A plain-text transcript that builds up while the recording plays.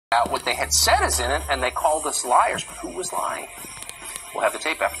out what they had said is in it, and they called us liars. But who was lying? We'll have the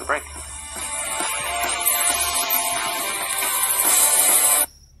tape after the break.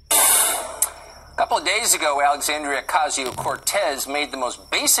 A couple of days ago, Alexandria Ocasio-Cortez made the most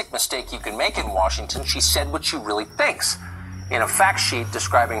basic mistake you can make in Washington. She said what she really thinks. In a fact sheet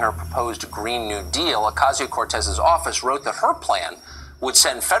describing her proposed Green New Deal, Ocasio-Cortez's office wrote that her plan would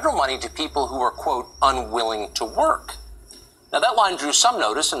send federal money to people who are, quote, unwilling to work. Now, that line drew some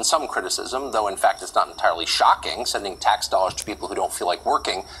notice and some criticism, though in fact it's not entirely shocking. Sending tax dollars to people who don't feel like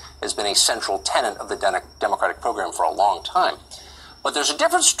working has been a central tenet of the Democratic program for a long time. But there's a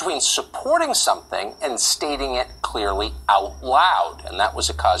difference between supporting something and stating it clearly out loud. And that was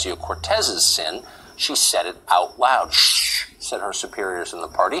Ocasio-Cortez's sin. She said it out loud. Shh, said her superiors in the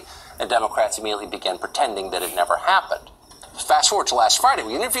party. And Democrats immediately began pretending that it never happened. Fast forward to last Friday,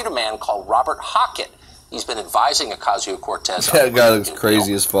 we interviewed a man called Robert Hockett. He's been advising Ocasio-Cortez. That guy looks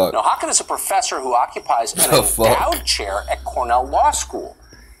crazy as fuck. Now, Hockett is a professor who occupies an endowed chair at Cornell Law School.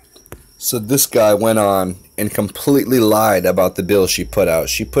 So this guy went on and completely lied about the bill she put out.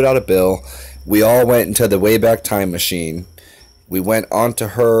 She put out a bill. We all went into the Wayback Time Machine. We went onto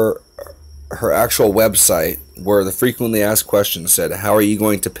her actual website where the frequently asked questions said, how are you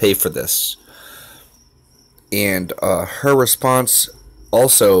going to pay for this? And her response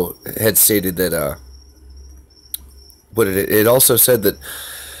also had stated that, it also said that,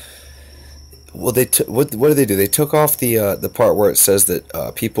 well, what did they do? They took off the part where it says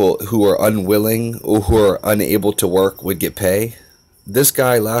that people who are unwilling or who are unable to work would get pay. This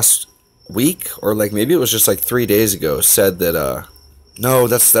guy last week, or like maybe it was just like 3 days ago, said that no,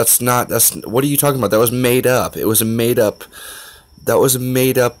 that's what are you talking about? That was made up. It was a made up. That was a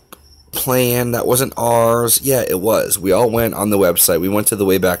made up plan. That wasn't ours. Yeah, it was. We all went on the website. We went to the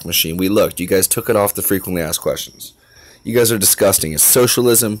Wayback Machine. We looked. You guys took it off the frequently asked questions. You guys are disgusting. It's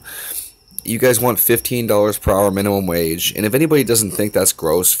socialism. You guys want $15 per hour minimum wage. And if anybody doesn't think that's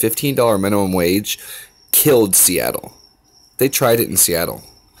gross, $15 minimum wage killed Seattle. They tried it in Seattle.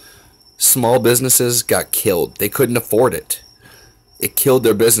 Small businesses got killed. They couldn't afford it. It killed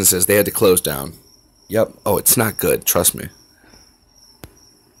their businesses. They had to close down. Yep. Oh, it's not good. Trust me.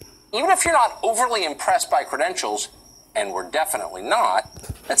 Even if you're not overly impressed by credentials, and we're definitely not,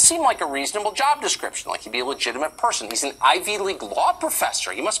 that seemed like a reasonable job description, like he'd be a legitimate person. He's an Ivy League law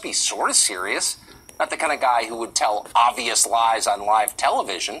professor. He must be sort of serious. Not the kind of guy who would tell obvious lies on live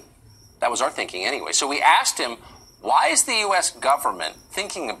television. That was our thinking anyway. So we asked him, why is the U.S. government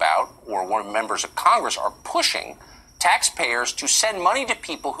thinking about, or one of members of Congress are pushing, taxpayers to send money to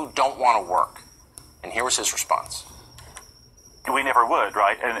people who don't want to work? And here was his response. We never would,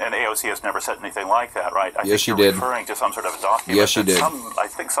 right? And AOC has never said anything like that, right? I yes, think you're referring to some sort of document. Yes, you did. I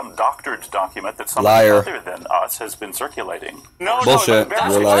think some doctored document that somebody other than us has been circulating. No, bullshit. No,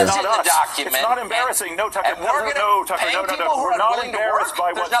 you're a liar. It's not It's not embarrassing. No, Tucker. No, Tucker. No. We're not embarrassed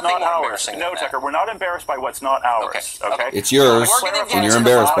by what's not ours. No, Tucker. We're not embarrassed by what's not ours. Okay. It's yours, and you're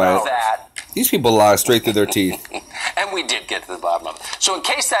embarrassed by it. These people lie straight through their teeth. And we did get to the bottom of it. So in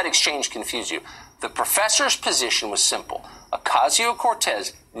case that exchange confused you, the professor's position was simple.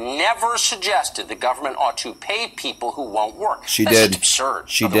 Ocasio-Cortez never suggested the government ought to pay people who won't work. She That's did. Just absurd.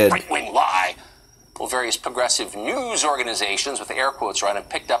 She did. Right-wing lie. Well, various progressive news organizations with air quotes around it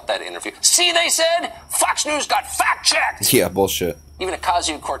picked up that interview. See, they said, Fox News got fact-checked. Yeah, bullshit. Even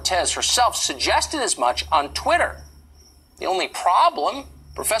Ocasio-Cortez herself suggested as much on Twitter. The only problem,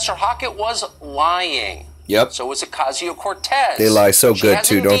 Professor Hockett was lying. Yep. So was Ocasio-Cortez. They lie so good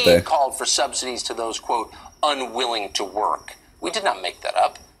too, don't they? She called for subsidies to those, quote, unwilling to work. We did not make that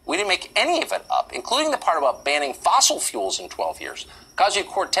up. We didn't make any of it up, including the part about banning fossil fuels in 12 years.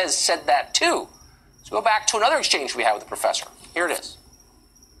 Ocasio-Cortez said that too. So go back to another exchange we had with the professor. Here it is.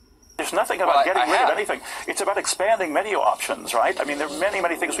 There's nothing about getting rid of anything. It's about expanding menu options, right? I mean, there are many,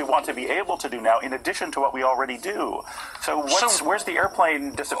 many things we want to be able to do now in addition to what we already do. So where's the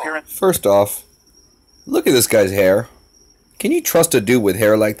airplane disappearance? First off, look at this guy's hair. Can you trust a dude with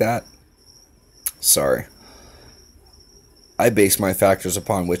hair like that? Sorry. I base my factors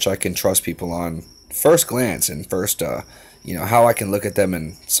upon which I can trust people on first glance and first, how I can look at them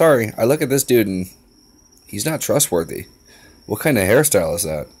and, sorry, I look at this dude and he's not trustworthy. What kind of hairstyle is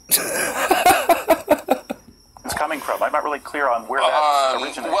that? It's coming from. I'm not really clear on where that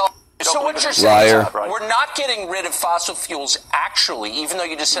originates. Well, so what you're saying is Liar. we're not getting rid of fossil fuels actually, even though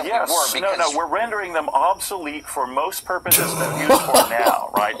you just said we were. Because no, we're rendering them obsolete for most purposes they're used for now,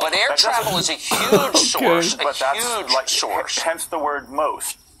 right? But air travel is a huge source, But huge source. Hence the word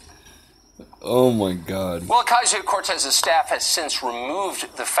most. Oh my God. Well, Ocasio-Cortez's staff has since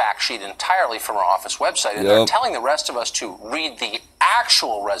removed the fact sheet entirely from her office website, and they're telling the rest of us to read the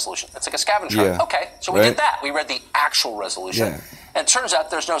actual resolution. It's like a scavenger hunt. Okay, so we did that. We read the actual resolution. And it turns out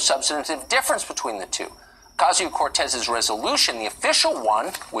there's no substantive difference between the two. Ocasio-Cortez's resolution, the official one,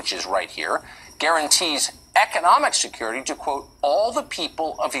 which is right here, guarantees economic security to, quote, all the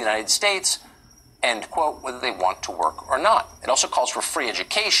people of the United States, end quote, whether they want to work or not. It also calls for free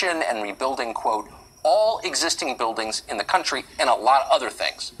education and rebuilding, quote, all existing buildings in the country and a lot of other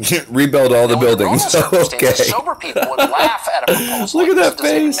things. Rebuild all the buildings. Okay. Sober people would laugh at a proposal. Look at that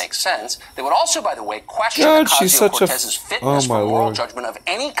doesn't even face. make sense. They would also, by the way, question Ocasio-Cortez's fitness for moral judgment of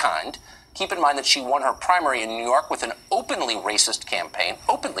any kind. Keep in mind that she won her primary in New York with an openly racist campaign.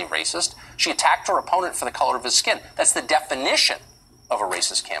 Openly racist. She attacked her opponent for the color of his skin. That's the definition of a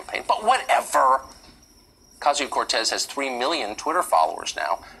racist campaign. But whatever. Ocasio-Cortez has 3 million Twitter followers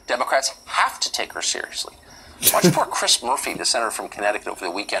now. Democrats have to take her seriously. Watch poor Chris Murphy, the senator from Connecticut over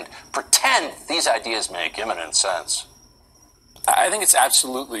the weekend, pretend these ideas make imminent sense. I think it's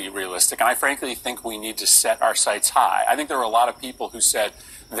absolutely realistic, and I frankly think we need to set our sights high. I think there were a lot of people who said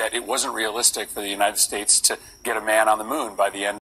that it wasn't realistic for the United States to get a man on the moon by the end